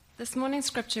This morning's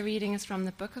scripture reading is from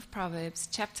the book of Proverbs,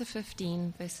 chapter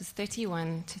 15, verses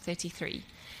 31 to 33.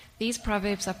 These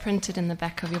proverbs are printed in the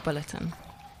back of your bulletin.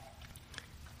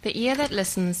 The ear that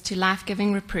listens to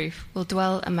life-giving reproof will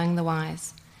dwell among the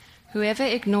wise. Whoever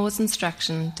ignores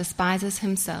instruction despises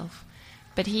himself,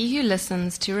 but he who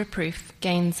listens to reproof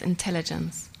gains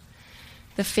intelligence.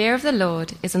 The fear of the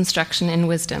Lord is instruction in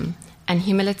wisdom, and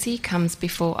humility comes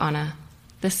before honor.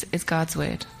 This is God's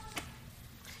word.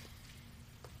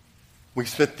 We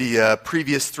spent the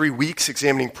previous 3 weeks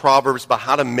examining Proverbs about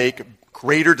how to make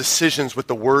greater decisions with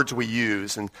the words we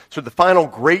use. And so the final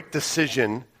great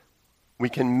decision we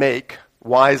can make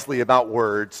wisely about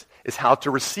words is how to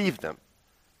receive them,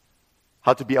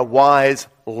 how to be a wise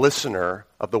listener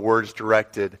of the words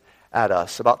directed at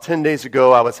us. About 10 days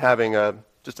ago, I was having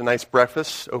just a nice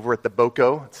breakfast over at the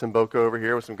Boco. It's in Boco over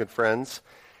here with some good friends.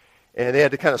 And they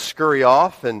had to kind of scurry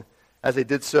off. And as they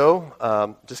did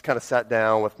so, just kind of sat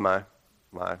down with my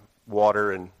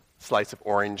water and slice of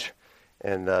orange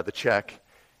and the check,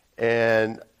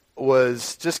 and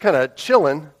was just kind of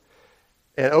chilling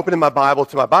and opening my Bible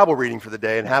to my Bible reading for the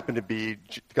day, and happened to be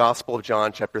the Gospel of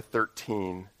John chapter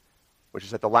 13, which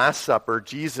is at the Last Supper.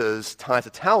 Jesus ties a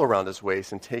towel around his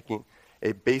waist and, taking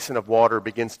a basin of water,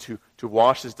 begins to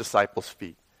wash his disciples'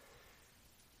 feet.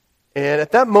 And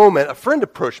at that moment, a friend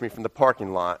approached me from the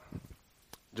parking lot,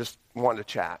 just wanting to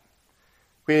chat.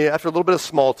 After a little bit of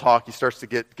small talk, he starts to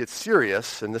get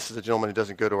serious, and this is a gentleman who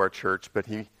doesn't go to our church, but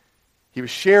he was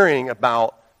sharing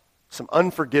about some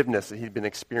unforgiveness that he'd been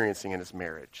experiencing in his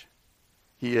marriage.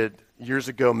 He had years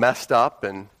ago messed up,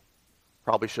 and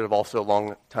probably should have also a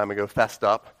long time ago fessed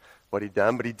up what he'd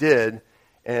done, but he did.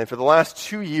 And for the last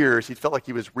 2 years, he felt like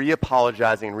he was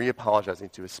re-apologizing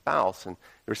to his spouse, and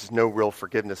there was just no real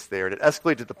forgiveness there. And it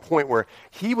escalated to the point where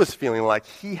he was feeling like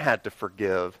he had to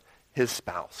forgive his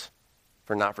spouse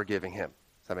for not forgiving him.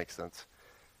 Does that make sense?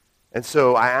 And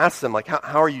so I asked him,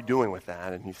 how are you doing with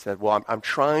that? And he said, well, I'm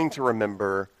trying to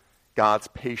remember God's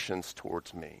patience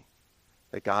towards me.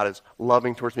 That God is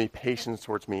loving towards me, patience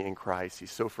towards me in Christ.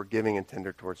 He's so forgiving and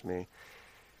tender towards me.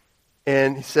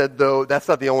 And he said, though, that's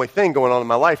not the only thing going on in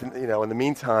my life. And, in the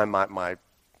meantime, my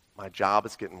job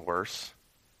is getting worse.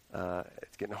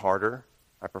 It's getting harder.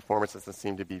 My performance doesn't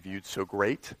seem to be viewed so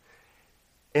great.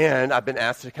 And I've been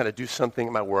asked to kind of do something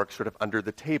at my work sort of under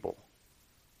the table,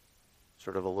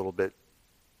 sort of a little bit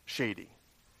shady.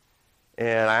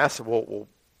 And I asked him, well,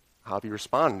 how have you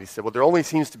responded? He said, well, there only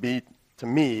seems to be, to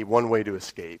me, one way to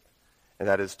escape, and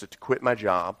that is to quit my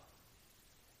job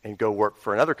and go work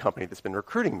for another company that's been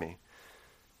recruiting me.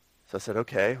 So I said,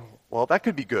 okay, well, that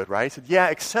could be good, right? He said, yeah,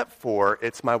 except for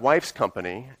it's my wife's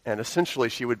company, and essentially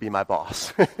she would be my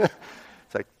boss.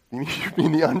 It's like, you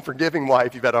being the unforgiving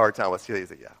wife, you've had a hard time with. He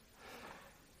said, yeah.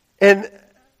 And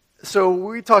so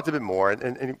we talked a bit more,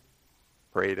 and he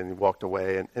prayed, and he walked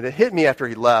away. And it hit me after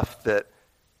he left that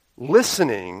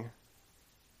listening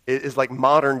is like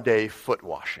modern-day foot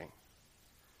washing.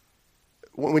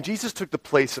 When Jesus took the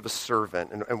place of a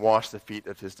servant and washed the feet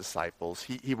of his disciples,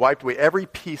 he wiped away every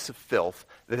piece of filth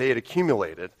that they had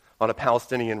accumulated on a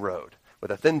Palestinian road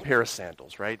with a thin pair of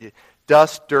sandals, right?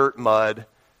 Dust, dirt, mud.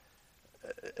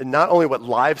 Not only what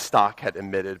livestock had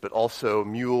emitted, but also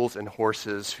mules and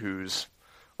horses whose,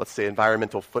 let's say,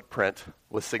 environmental footprint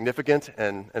was significant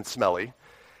and smelly.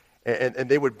 And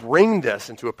they would bring this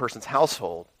into a person's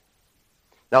household.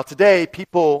 Now today,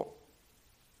 people,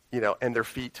 and their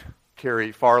feet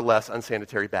carry far less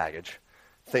unsanitary baggage,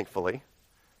 thankfully,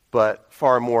 but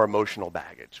far more emotional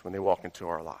baggage when they walk into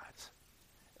our lives.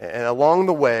 And along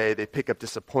the way, they pick up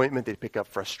disappointment, they pick up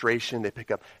frustration, they pick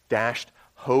up dashed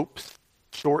hopes,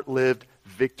 short-lived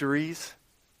victories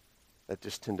that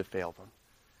just tend to fail them.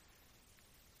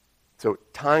 So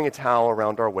tying a towel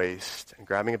around our waist and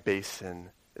grabbing a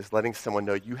basin is letting someone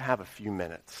know you have a few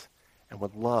minutes and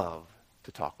would love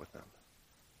to talk with them.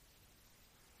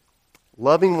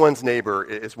 Loving one's neighbor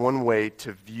is one way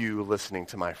to view listening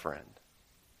to my friend.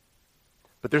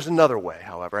 But there's another way,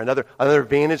 however, another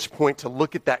vantage point to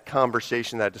look at that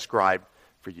conversation that I described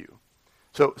for you.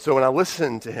 So when I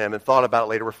listened to him and thought about it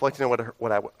later, reflecting on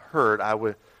what I heard, I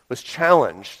was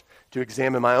challenged to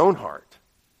examine my own heart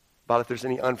about if there's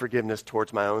any unforgiveness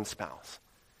towards my own spouse.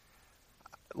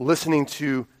 Listening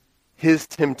to his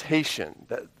temptation,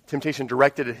 that temptation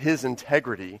directed at his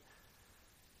integrity,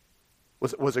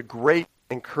 was a great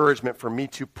encouragement for me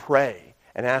to pray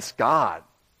and ask God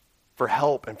for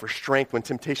help and for strength when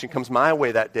temptation comes my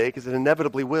way that day, because it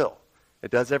inevitably will.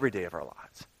 It does every day of our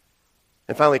lives.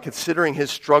 And finally, considering his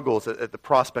struggles at the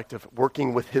prospect of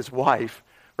working with his wife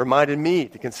reminded me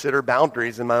to consider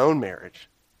boundaries in my own marriage.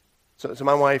 So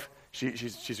my wife,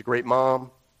 she's a great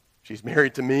mom. She's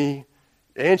married to me,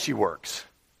 and she works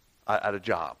at a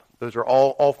job. Those are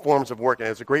all forms of work, and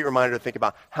it's a great reminder to think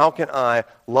about how can I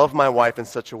love my wife in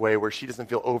such a way where she doesn't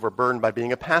feel overburdened by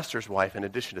being a pastor's wife in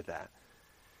addition to that.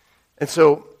 And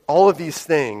so all of these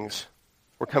things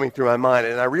were coming through my mind,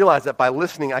 and I realized that by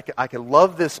listening, I can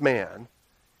love this man,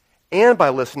 and by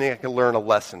listening, I can learn a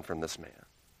lesson from this man,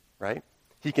 right?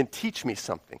 He can teach me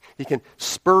something. He can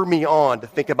spur me on to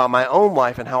think about my own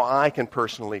life and how I can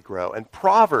personally grow. And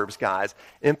Proverbs, guys,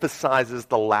 emphasizes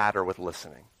the latter with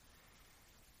listening.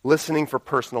 Listening for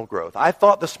personal growth. I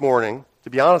thought this morning, to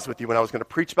be honest with you, when I was going to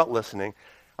preach about listening,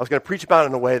 I was going to preach about it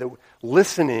in a way that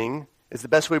listening is the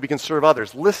best way we can serve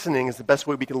others. Listening is the best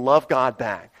way we can love God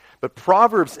back. But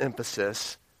Proverbs'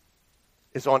 emphasis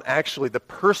is on actually the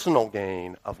personal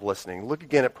gain of listening. Look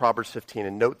again at Proverbs 15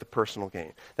 and note the personal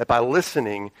gain. That by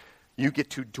listening, you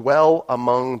get to dwell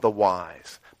among the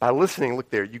wise. By listening, look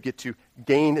there, you get to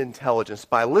gain intelligence.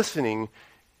 By listening,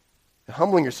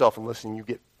 humbling yourself and listening, you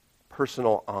get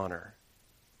personal honor.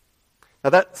 Now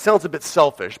that sounds a bit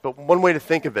selfish, but one way to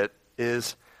think of it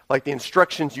is like the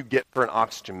instructions you get for an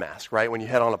oxygen mask, right, when you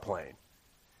head on a plane.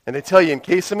 And they tell you, in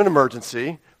case of an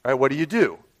emergency, right, what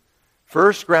do?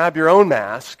 First, grab your own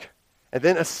mask, and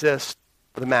then assist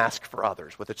the mask for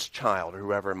others, with its child or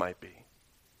whoever it might be.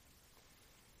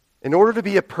 In order to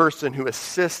be a person who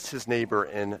assists his neighbor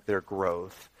in their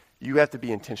growth, you have to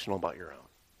be intentional about your own.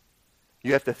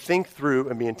 You have to think through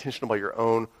and be intentional about your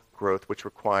own growth, which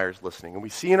requires listening. And we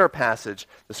see in our passage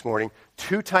this morning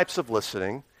 2 types of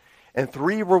listening and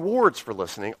 3 rewards for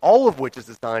listening, all of which is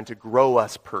designed to grow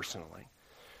us personally.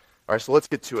 All right, so let's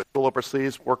get to it. Roll up our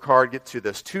sleeves, work hard, get to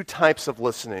this. 2 types of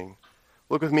listening.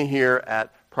 Look with me here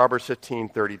at Proverbs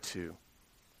 15:32.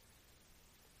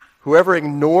 Whoever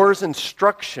ignores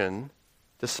instruction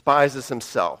despises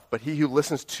himself, but he who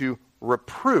listens to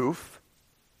reproof,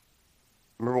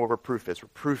 remember what reproof is.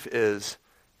 Reproof is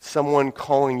someone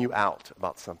calling you out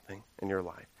about something in your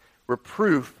life.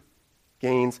 Reproof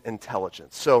gains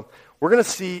intelligence. So we're going to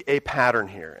see a pattern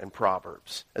here in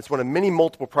Proverbs. It's one of many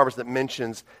multiple Proverbs that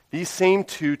mentions these same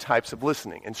 2 types of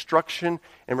listening, instruction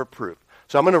and reproof.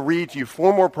 So I'm going to read to you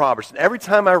 4 more Proverbs. And every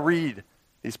time I read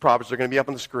these Proverbs, they're going to be up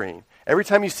on the screen. Every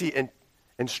time you see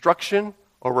instruction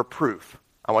or reproof,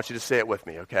 I want you to say it with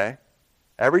me, okay?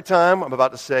 Every time I'm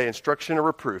about to say instruction or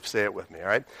reproof, say it with me, all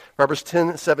right? Proverbs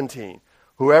 10:17.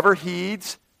 Whoever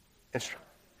heeds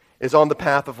is on the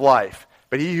path of life,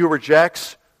 but he who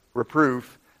rejects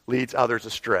reproof leads others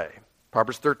astray.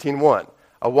 Proverbs 13:1.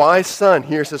 A wise son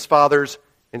hears his father's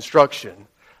instruction,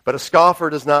 but a scoffer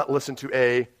does not listen to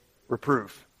a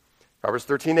reproof. Proverbs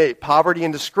 13:8. Poverty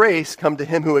and disgrace come to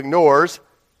him who ignores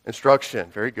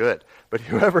instruction. Very good. But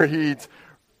whoever heeds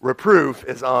reproof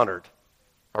is honored.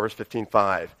 Proverbs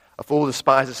 15:5. A fool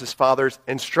despises his father's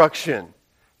instruction,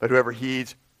 but whoever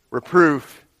heeds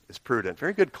reproof is prudent.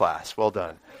 Very good, class. Well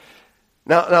done.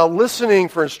 Now, listening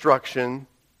for instruction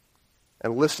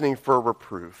and listening for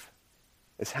reproof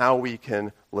is how we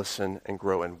can listen and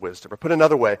grow in wisdom. Or put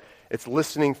another way, it's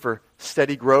listening for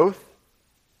steady growth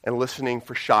and listening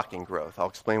for shocking growth. I'll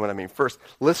explain what I mean. First,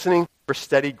 listening for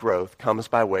steady growth comes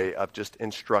by way of just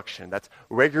instruction. That's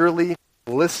regularly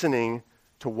listening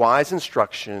to wise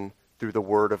instruction through the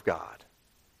Word of God.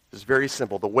 It's very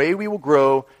simple. The way we will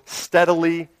grow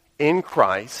steadily in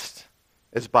Christ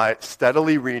is by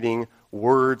steadily reading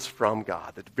words from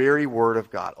God, the very Word of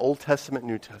God, Old Testament,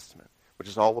 New Testament, which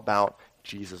is all about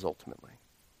Jesus ultimately.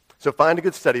 So find a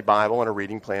good study Bible and a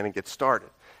reading plan and get started.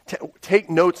 Take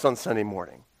notes on Sunday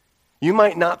morning. You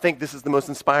might not think this is the most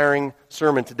inspiring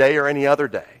sermon today or any other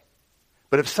day,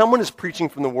 but if someone is preaching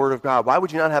from the Word of God, why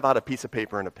would you not have out a piece of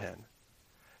paper and a pen?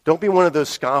 Don't be one of those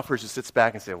scoffers who sits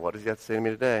back and say, what does he have to say to me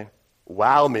today?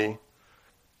 Wow me.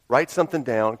 Write something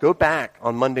down. Go back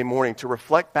on Monday morning to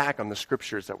reflect back on the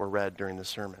scriptures that were read during the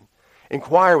sermon.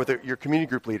 Inquire with your community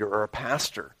group leader or a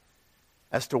pastor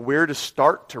as to where to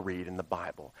start to read in the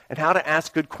Bible and how to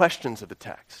ask good questions of the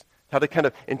text, how to kind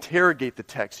of interrogate the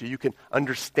text so you can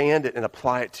understand it and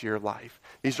apply it to your life.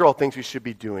 These are all things we should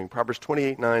be doing. Proverbs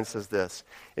 28:9 says this,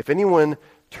 if anyone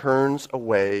turns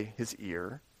away his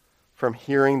ear from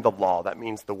hearing the law, that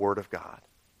means the Word of God.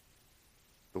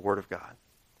 The Word of God.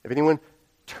 If anyone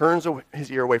turns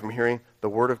his ear away from hearing the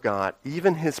Word of God,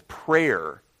 even his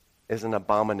prayer is an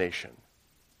abomination.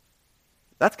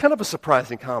 That's kind of a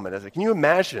surprising comment, isn't it? Can you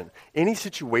imagine any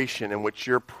situation in which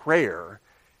your prayer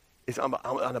is an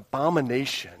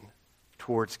abomination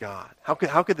towards God? How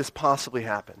could this possibly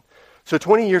happen? So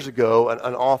 20 years ago,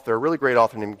 an author, a really great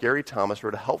author named Gary Thomas,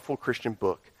 wrote a helpful Christian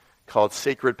book called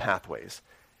Sacred Pathways.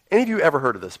 Any of you ever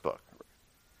heard of this book?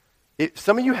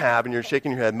 Some of you have, and you're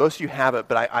shaking your head. Most of you haven't,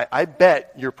 but I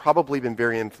bet you've probably been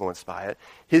very influenced by it.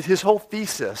 His whole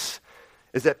thesis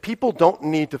is that people don't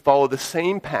need to follow the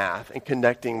same path in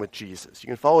connecting with Jesus. You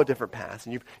can follow a different path.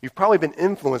 And you've probably been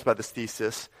influenced by this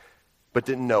thesis, but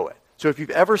didn't know it. So if you've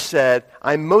ever said,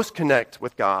 I most connect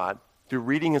with God through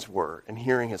reading his word and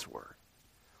hearing his word,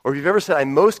 or if you've ever said, I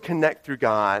most connect through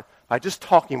God by just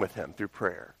talking with him through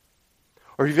prayer,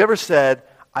 or if you've ever said,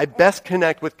 I best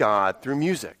connect with God through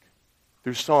music,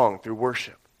 through song, through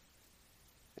worship,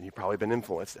 and you've probably been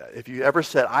influenced that. If you ever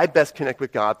said, I best connect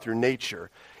with God through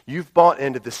nature, you've bought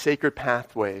into the sacred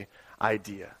pathway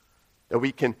idea that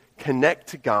we can connect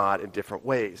to God in different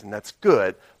ways, and that's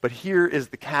good, but here is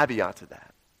the caveat to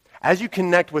that. As you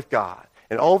connect with God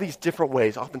in all these different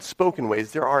ways, often spoken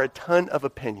ways, there are a ton of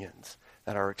opinions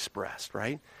that are expressed,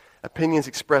 right? Opinions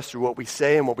expressed through what we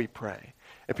say and what we pray.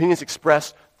 Opinions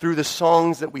expressed through the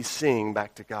songs that we sing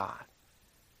back to God.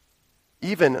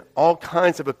 Even all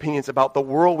kinds of opinions about the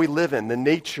world we live in, the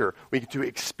nature we get to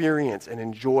experience and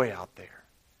enjoy out there.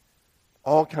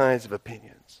 All kinds of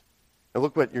opinions. Now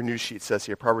look what your news sheet says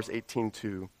here, Proverbs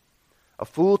 18:2. A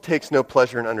fool takes no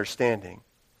pleasure in understanding,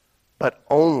 but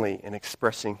only in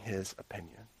expressing his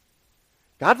opinion.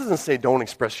 God doesn't say don't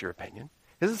express your opinion.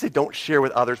 He doesn't say don't share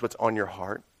with others what's on your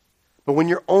heart. But when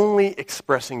you're only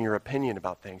expressing your opinion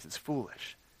about things, it's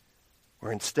foolish.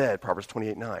 Or instead, Proverbs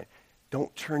 28:9,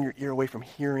 don't turn your ear away from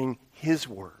hearing his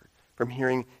word, from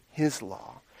hearing his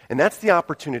law. And that's the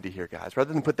opportunity here, guys.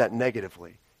 Rather than put that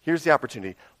negatively, here's the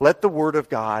opportunity. Let the word of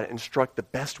God instruct the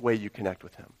best way you connect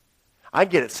with him. I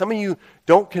get it. Some of you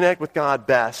don't connect with God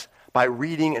best by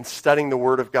reading and studying the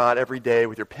word of God every day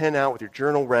with your pen out, with your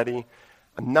journal ready.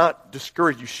 I'm not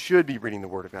discouraged. You should be reading the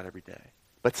word of God every day.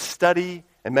 But study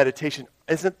and meditation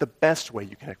isn't the best way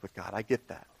you connect with God. I get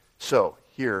that. So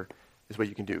here is what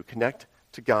you can do. Connect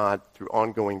to God through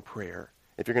ongoing prayer.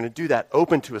 If you're going to do that,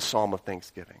 open to a psalm of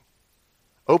thanksgiving.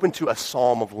 Open to a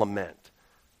psalm of lament,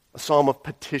 a psalm of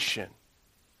petition,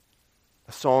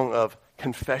 a song of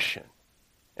confession.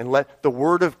 And let the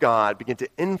word of God begin to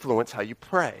influence how you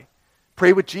pray.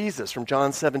 Pray with Jesus from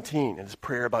John 17 and his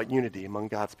prayer about unity among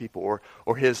God's people,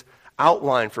 or his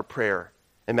outline for prayer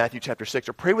in Matthew chapter 6,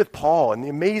 or pray with Paul and the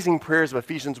amazing prayers of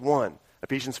Ephesians 1,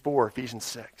 Ephesians 4, Ephesians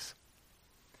 6.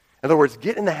 In other words,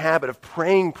 get in the habit of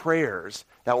praying prayers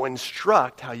that will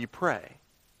instruct how you pray.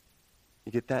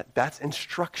 You get that? That's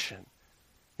instruction.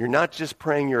 You're not just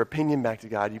praying your opinion back to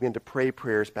God. You begin to pray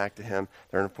prayers back to him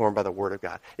that are informed by the word of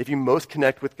God. If you most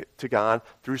connect to God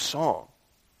through song,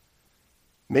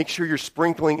 make sure you're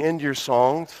sprinkling into your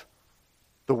songs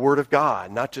the word of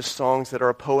God, not just songs that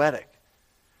are poetic.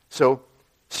 So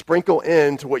sprinkle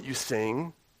into what you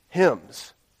sing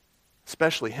hymns.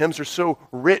 Especially, hymns are so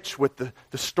rich with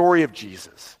the story of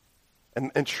Jesus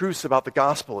and truths about the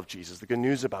gospel of Jesus, the good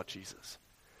news about Jesus.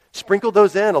 Sprinkle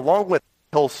those in along with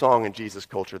Hillsong and Jesus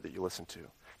culture that you listen to.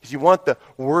 Because you want the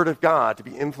word of God to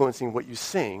be influencing what you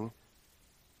sing,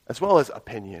 as well as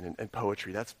opinion and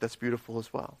poetry. That's beautiful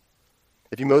as well.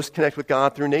 If you most connect with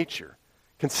God through nature,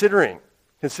 consider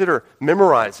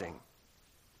memorizing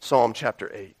Psalm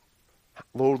chapter 8.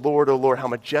 Lord, O Lord, how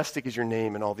majestic is your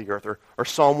name in all the earth. Or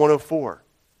Psalm 104.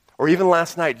 Or even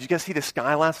last night. Did you guys see the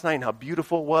sky last night and how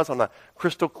beautiful it was on a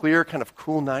crystal clear, kind of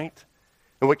cool night?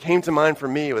 And what came to mind for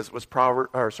me was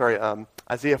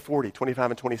Isaiah 40,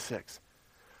 25 and 26,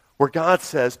 where God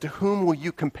says, to whom will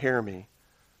you compare me?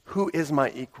 Who is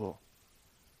my equal?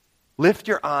 Lift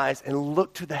your eyes and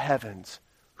look to the heavens.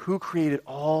 Who created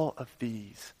all of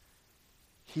these?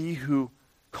 He who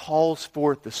calls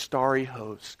forth the starry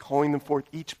hosts, calling them forth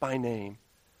each by name.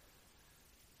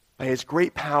 By his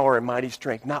great power and mighty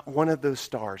strength, not one of those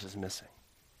stars is missing.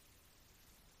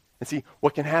 And see,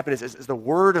 what can happen is as the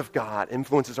word of God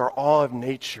influences our awe of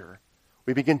nature,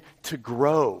 we begin to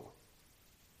grow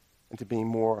into being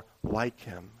more like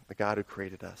him, the God who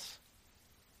created us.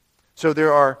 So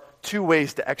there are two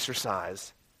ways to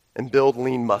exercise and build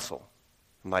lean muscle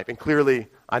in life. And clearly,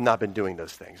 I've not been doing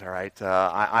those things, all right?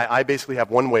 I basically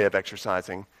have one way of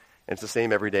exercising, and it's the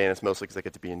same every day, and it's mostly because I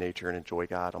get to be in nature and enjoy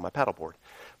God on my paddleboard.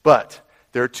 But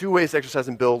there are two ways to exercise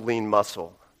and build lean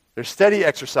muscle. There's steady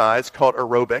exercise called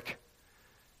aerobic.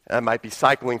 That might be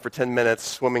cycling for 10 minutes,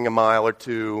 swimming a mile or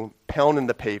two, pounding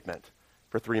the pavement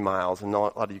for 3 miles, and a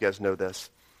lot of you guys know this.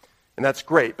 And that's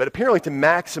great, but apparently to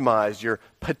maximize your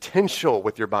potential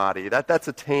with your body, that's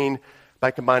attained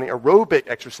by combining aerobic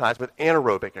exercise with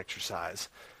anaerobic exercise,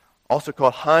 also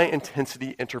called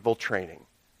high-intensity interval training,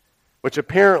 which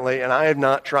apparently, and I have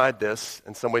not tried this,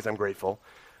 in some ways I'm grateful,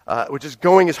 which is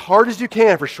going as hard as you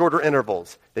can for shorter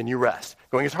intervals, then you rest.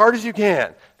 Going as hard as you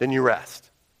can, then you rest.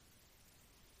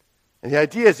 And the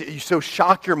idea is that you so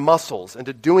shock your muscles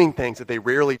into doing things that they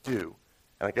rarely do.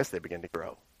 And I guess they begin to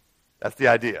grow. That's the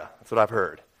idea. That's what I've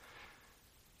heard.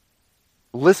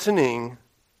 Listening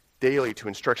daily to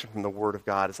instruction from the Word of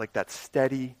God is like that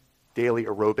steady daily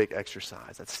aerobic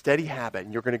exercise, that steady habit,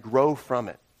 and you're going to grow from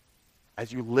it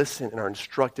as you listen and are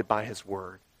instructed by His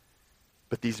Word.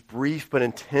 But these brief but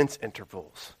intense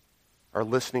intervals are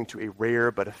listening to a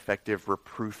rare but effective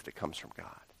reproof that comes from God.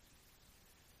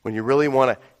 When you really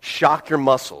want to shock your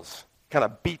muscles, kind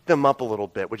of beat them up a little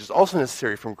bit, which is also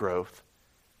necessary from growth,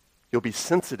 you'll be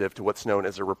sensitive to what's known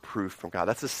as a reproof from God.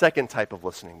 That's the second type of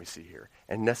listening we see here,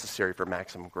 and necessary for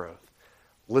maximum growth.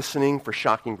 Listening for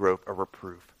shocking growth, a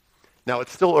reproof. Now,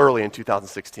 it's still early in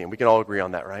 2016. We can all agree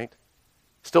on that, right?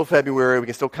 Still February. We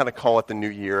can still kind of call it the new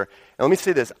year. And let me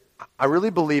say this. I really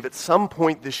believe at some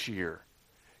point this year,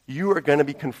 you are going to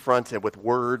be confronted with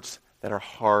words that are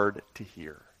hard to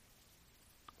hear,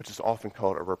 which is often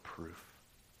called a reproof.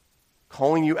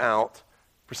 Calling you out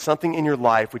for something in your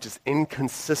life which is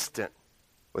inconsistent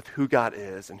with who God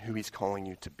is and who He's calling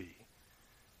you to be.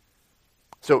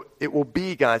 So it will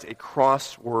be, guys, a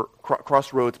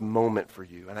crossroads moment for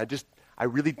you. And I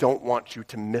really don't want you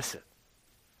to miss it.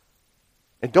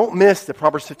 And don't miss that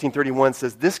Proverbs 15:31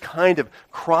 says this kind of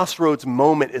crossroads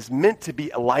moment is meant to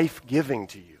be life-giving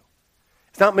to you.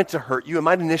 It's not meant to hurt you. It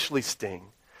might initially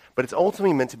sting, but it's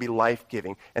ultimately meant to be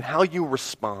life-giving. And how you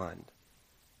respond,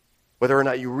 whether or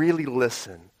not you really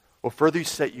listen, will further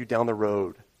set you down the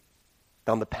road,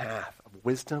 down the path of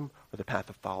wisdom or the path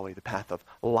of folly, the path of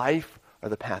life or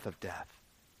the path of death.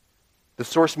 The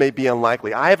source may be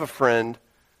unlikely. I have a friend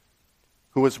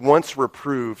who was once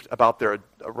reproved about their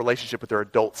relationship with their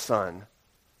adult son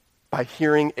by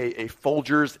hearing a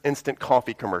Folgers instant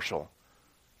coffee commercial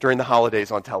during the holidays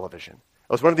on television.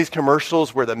 It was one of these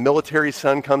commercials where the military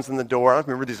son comes in the door. I don't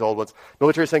remember these old ones.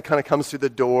 Military son kind of comes through the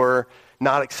door,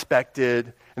 not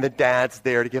expected, and the dad's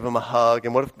there to give him a hug.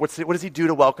 And what does he do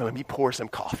to welcome him? He pours some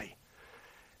coffee,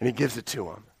 and he gives it to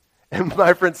him. And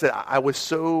my friend said, I was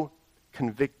so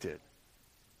convicted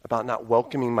about not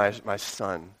welcoming my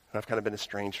son, who I've kind of been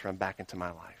estranged from, back into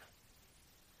my life.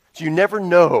 So you never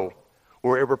know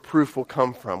where a reproof will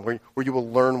come from, where you will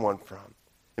learn one from.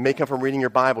 It may come from reading your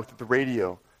Bible, through the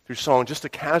radio, through song, just a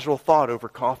casual thought over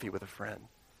coffee with a friend.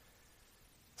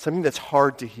 Something that's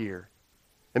hard to hear.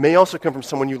 It may also come from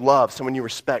someone you love, someone you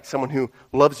respect, someone who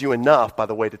loves you enough, by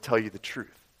the way, to tell you the truth.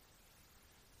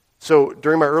 So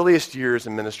during my earliest years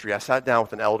in ministry, I sat down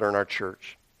with an elder in our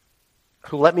church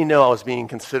who let me know I was being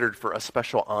considered for a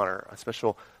special honor, a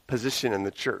special position in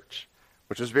the church,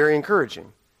 which was very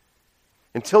encouraging,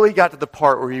 until he got to the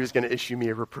part where he was going to issue me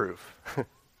a reproof.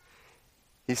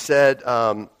 He said,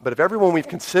 but of everyone we've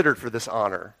considered for this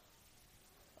honor,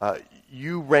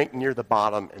 you rank near the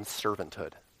bottom in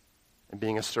servanthood and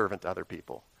being a servant to other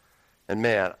people. And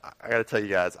man, I got to tell you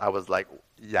guys, I was like,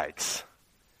 yikes.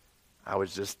 I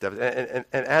was just, and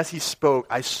as he spoke,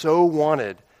 I so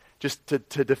wanted just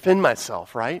to defend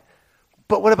myself, right?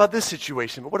 But what about this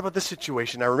situation? But what about this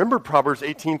situation? I remember Proverbs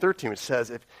 18:13, which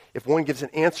says, if one gives an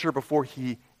answer before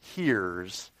he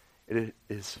hears, it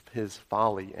is his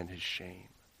folly and his shame.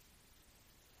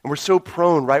 And we're so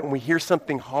prone, right, when we hear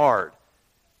something hard,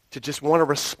 to just want to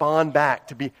respond back,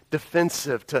 to be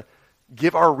defensive, to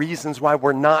give our reasons why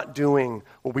we're not doing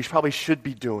what we probably should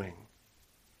be doing,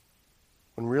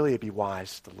 when really it'd be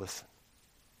wise to listen.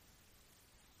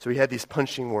 So he had these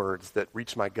punching words that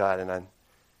reached my gut, and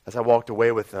as I walked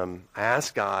away with them, I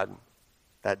asked God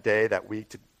that day, that week,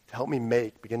 to help me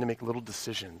begin to make little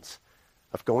decisions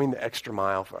of going the extra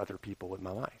mile for other people with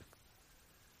my life.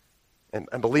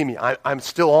 And believe me, I'm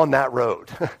still on that road.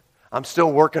 I'm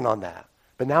still working on that.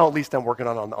 But now at least I'm working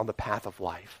on the path of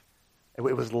life. It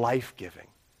was life-giving.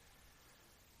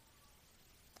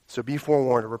 So be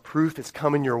forewarned, a reproof is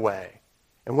coming your way.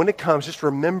 And when it comes, just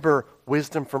remember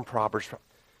wisdom from Proverbs.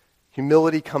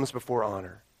 Humility comes before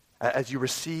honor. As you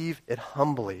receive it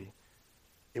humbly,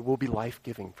 it will be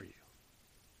life-giving for you.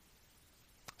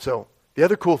 So the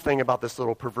other cool thing about this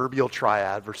little proverbial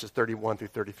triad, verses 31 through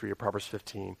 33 of Proverbs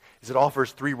 15, is it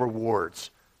offers 3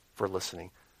 rewards for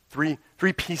listening. Three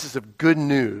pieces of good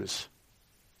news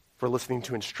for listening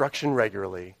to instruction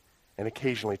regularly and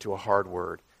occasionally to a hard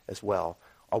word as well.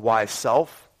 A wise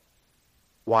self,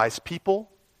 wise people,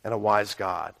 and a wise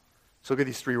God. So look at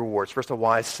these 3 rewards. First, a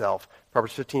wise self.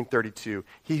 Proverbs 15:32.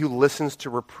 He who listens to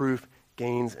reproof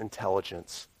gains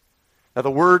intelligence. Now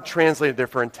the word translated there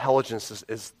for intelligence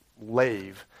is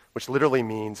lave, which literally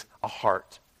means a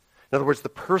heart. In other words, the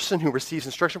person who receives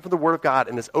instruction from the Word of God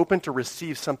and is open to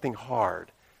receive something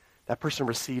hard, that person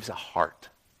receives a heart.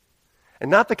 And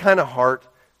not the kind of heart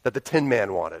that the Tin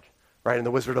Man wanted, right? In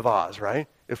The Wizard of Oz, right?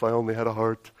 If I only had a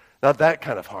heart. Not that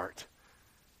kind of heart.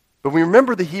 But we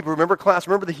remember the Hebrew, remember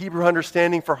the Hebrew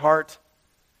understanding for heart?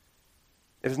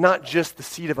 It is not just the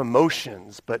seat of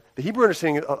emotions, but the Hebrew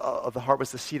understanding of the heart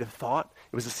was the seat of thought.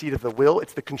 It was the seat of the will.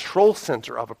 It's the control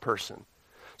center of a person.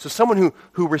 So someone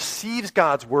who receives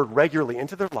God's word regularly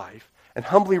into their life and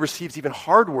humbly receives even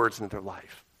hard words into their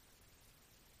life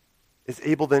is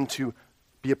able then to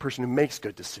be a person who makes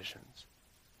good decisions,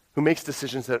 who makes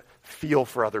decisions that feel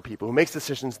for other people, who makes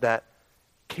decisions that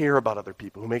care about other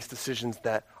people, who makes decisions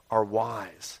that are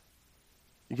wise.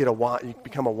 You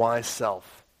become a wise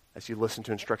self as you listen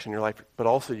to instruction in your life, but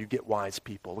also you get wise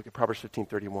people. Look at Proverbs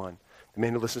 15:31. The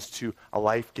man who listens to a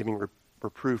life-giving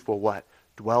reproof will what?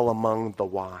 Dwell among the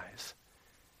wise.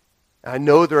 And I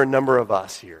know there are a number of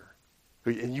us here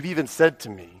who, and you've even said to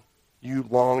me, you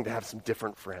long to have some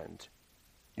different friend.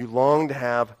 You long to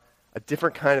have a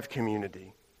different kind of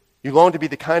community. You long to be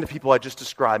the kind of people I just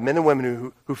described, men and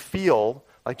women who feel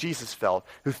like Jesus felt,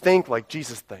 who think like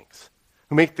Jesus thinks,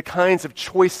 who make the kinds of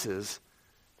choices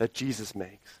that Jesus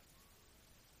makes.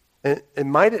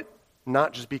 And might it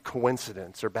not just be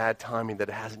coincidence or bad timing that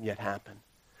it hasn't yet happened?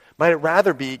 Might it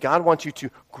rather be God wants you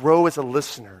to grow as a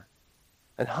listener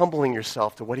and humbling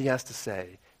yourself to what he has to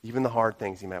say, even the hard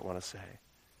things he might want to say.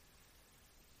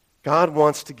 God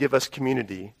wants to give us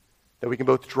community that we can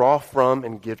both draw from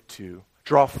and give to.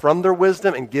 Draw from their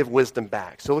wisdom and give wisdom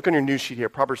back. So look on your news sheet here,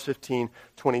 Proverbs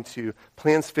 15:22.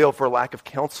 Plans fail for lack of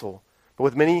counsel, but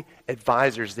with many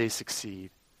advisors they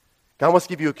succeed. God wants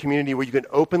to give you a community where you can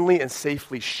openly and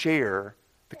safely share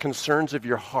the concerns of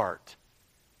your heart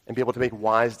and be able to make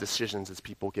wise decisions as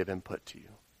people give input to you.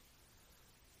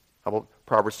 How about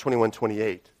Proverbs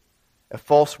 21:28? A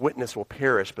false witness will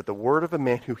perish, but the word of a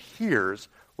man who hears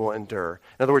will endure.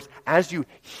 In other words, as you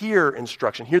hear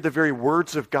instruction, hear the very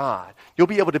words of God, you'll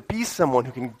be able to be someone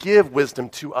who can give wisdom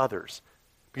to others.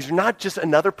 Because you're not just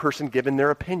another person giving their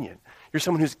opinion. You're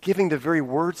someone who's giving the very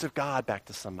words of God back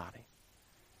to somebody.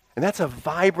 And that's a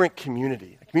vibrant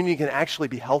community. A community can actually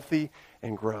be healthy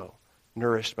and grow,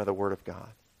 nourished by the word of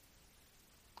God.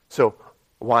 So,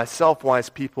 a wise self, wise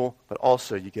people, but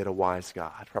also you get a wise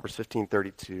God. Proverbs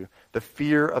 15:32. The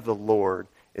fear of the Lord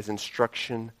is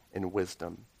instruction in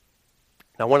wisdom.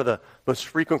 Now, one of the most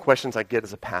frequent questions I get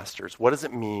as a pastor is, what does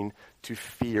it mean to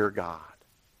fear God?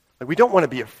 Like, we don't want to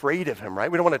be afraid of him, right?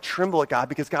 We don't want to tremble at God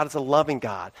because God is a loving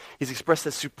God. He's expressed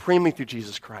that supremely through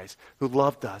Jesus Christ, who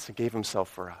loved us and gave himself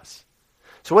for us.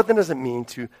 So what then does it mean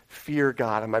to fear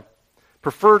God? And my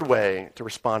preferred way to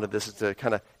respond to this is to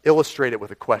kind of illustrate it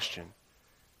with a question.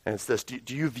 And it's this: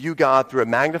 do you view God through a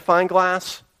magnifying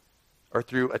glass or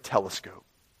through a telescope?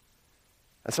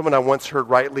 As someone I once heard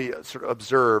rightly sort of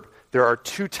observe, there are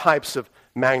two types of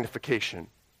magnification.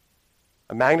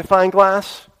 A magnifying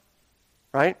glass,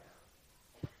 right?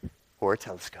 Or a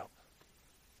telescope.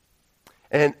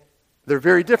 And they're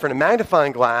very different. A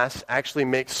magnifying glass actually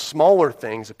makes smaller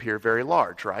things appear very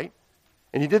large, right?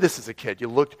 And you did this as a kid. You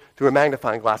looked through a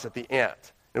magnifying glass at the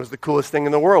ant. It was the coolest thing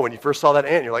in the world. When you first saw that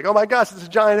ant, you're like, oh my gosh, it's a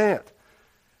giant ant.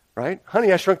 Right?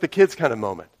 Honey, I Shrunk the Kids kind of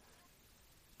moment.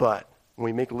 But when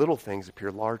we make little things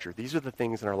appear larger, these are the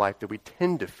things in our life that we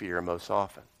tend to fear most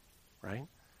often. Right?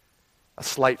 A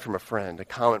slight from a friend, a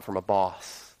comment from a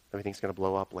boss that we think is going to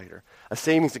blow up later. A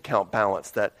savings account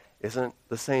balance that isn't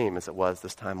the same as it was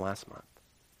this time last month.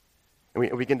 And we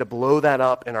begin to blow that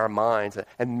up in our minds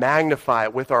and magnify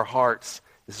it with our hearts.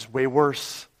 This is way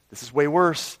worse. This is way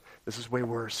worse. This is way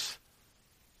worse.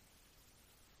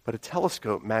 But a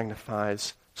telescope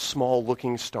magnifies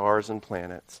small-looking stars and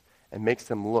planets and makes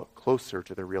them look closer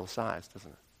to their real size,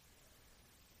 doesn't it?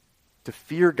 To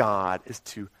fear God is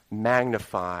to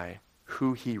magnify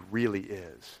who he really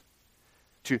is.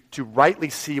 To rightly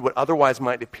see what otherwise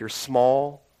might appear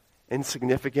small,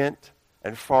 insignificant,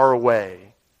 and far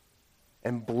away,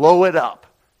 and blow it up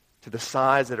to the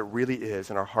size that it really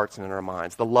is in our hearts and in our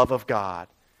minds. The love of God,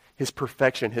 his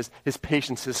perfection, his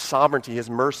patience, his sovereignty, his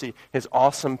mercy, his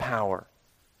awesome power.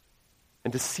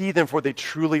 And to see them for what they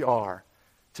truly are,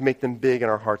 to make them big in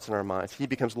our hearts and our minds. He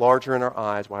becomes larger in our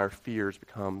eyes while our fears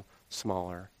become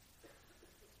smaller.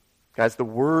 Guys, the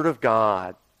Word of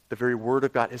God, the very Word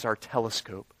of God is our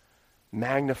telescope,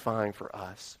 magnifying for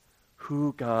us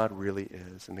who God really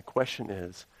is. And the question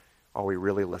is, are we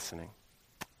really listening?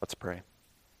 Let's pray.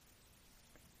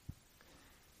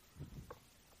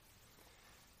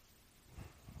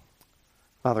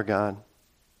 Father God,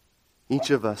 each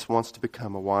of us wants to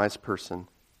become a wise person.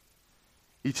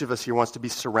 Each of us here wants to be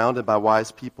surrounded by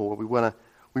wise people. We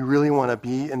really want to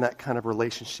be in that kind of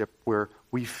relationship where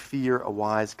we fear a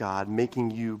wise God,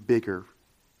 making you bigger,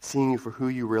 seeing you for who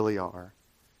you really are.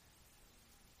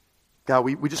 God,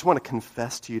 we just want to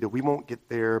confess to you that we won't get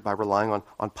there by relying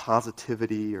on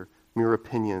positivity or mere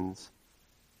opinions,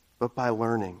 but by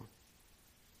learning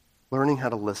how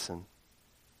to listen.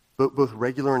 Both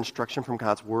regular instruction from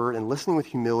God's word and listening with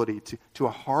humility to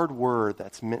a hard word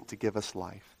that's meant to give us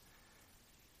life.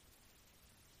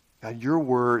 God, your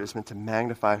word is meant to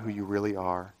magnify who you really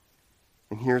are.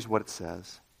 And here's what it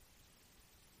says.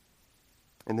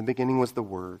 In the beginning was the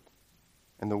Word,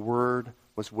 and the Word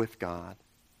was with God,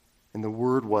 and the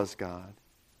Word was God.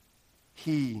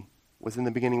 He was in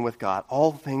the beginning with God.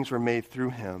 All things were made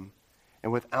through him,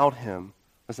 and without him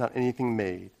was not anything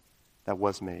made that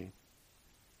was made.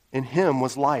 In him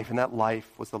was life, and that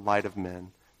life was the light of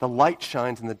men. The light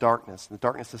shines in the darkness, and the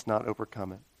darkness does not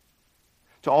overcome it.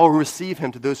 To all who receive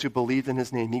him, to those who believed in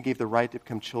his name, he gave the right to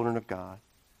become children of God,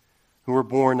 who were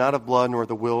born not of blood, nor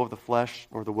the will of the flesh,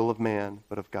 nor the will of man,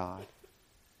 but of God.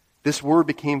 This word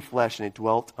became flesh, and it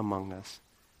dwelt among us.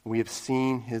 And we have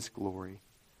seen his glory.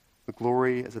 The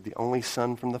glory as of the only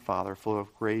Son from the Father, full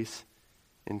of grace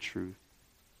and truth.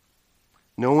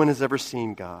 No one has ever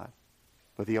seen God,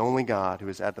 but the only God who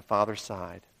is at the Father's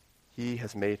side, he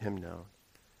has made him known.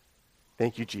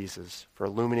 Thank you, Jesus, for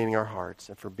illuminating our hearts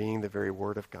and for being the very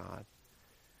Word of God,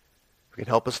 who can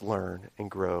help us learn and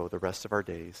grow the rest of our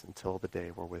days until the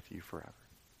day we're with you forever.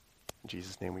 In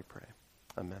Jesus' name we pray.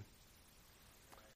 Amen.